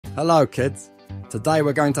Hello kids! Today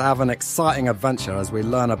we're going to have an exciting adventure as we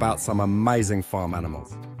learn about some amazing farm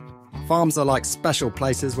animals. Farms are like special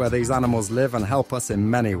places where these animals live and help us in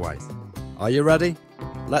many ways. Are you ready?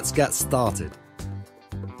 Let's get started.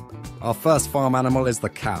 Our first farm animal is the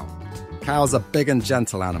cow. Cows are big and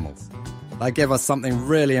gentle animals. They give us something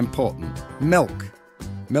really important: milk.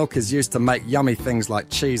 Milk is used to make yummy things like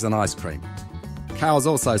cheese and ice cream. Cows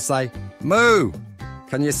also say, moo!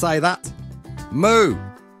 Can you say that? Moo!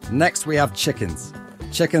 Next we have chickens.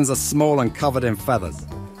 Chickens are small and covered in feathers.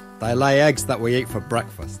 They lay eggs that we eat for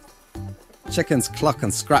breakfast. Chickens cluck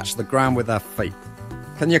and scratch the ground with their feet.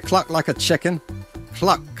 Can you cluck like a chicken?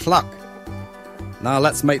 Cluck, cluck. Now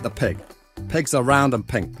let's meet the pig. Pigs are round and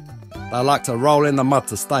pink. They like to roll in the mud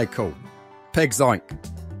to stay cool. Pigs oink.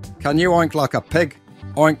 Can you oink like a pig?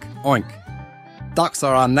 Oink, oink. Ducks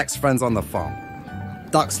are our next friends on the farm.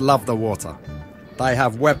 Ducks love the water. They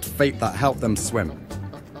have webbed feet that help them swim.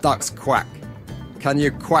 Ducks quack. Can you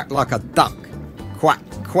quack like a duck? Quack,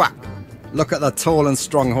 quack. Look at the tall and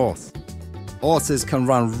strong horse. Horses can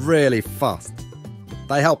run really fast.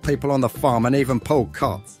 They help people on the farm and even pull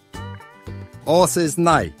carts. Horses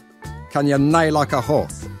neigh. Can you neigh like a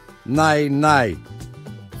horse? Neigh, neigh.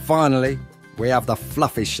 Finally, we have the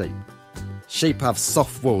fluffy sheep. Sheep have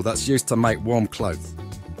soft wool that's used to make warm clothes.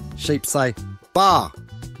 Sheep say, baa.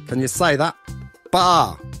 Can you say that?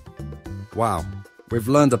 Baa. Wow, we've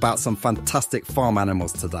learned about some fantastic farm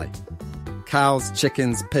animals today. Cows,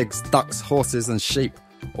 chickens, pigs, ducks, horses and sheep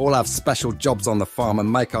all have special jobs on the farm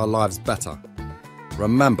and make our lives better.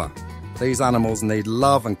 Remember, these animals need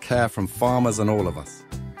love and care from farmers and all of us.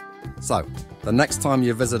 So, the next time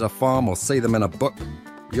you visit a farm or see them in a book,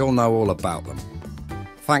 you'll know all about them.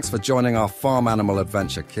 Thanks for joining our farm animal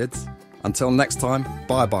adventure, kids. Until next time,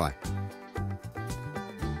 bye-bye.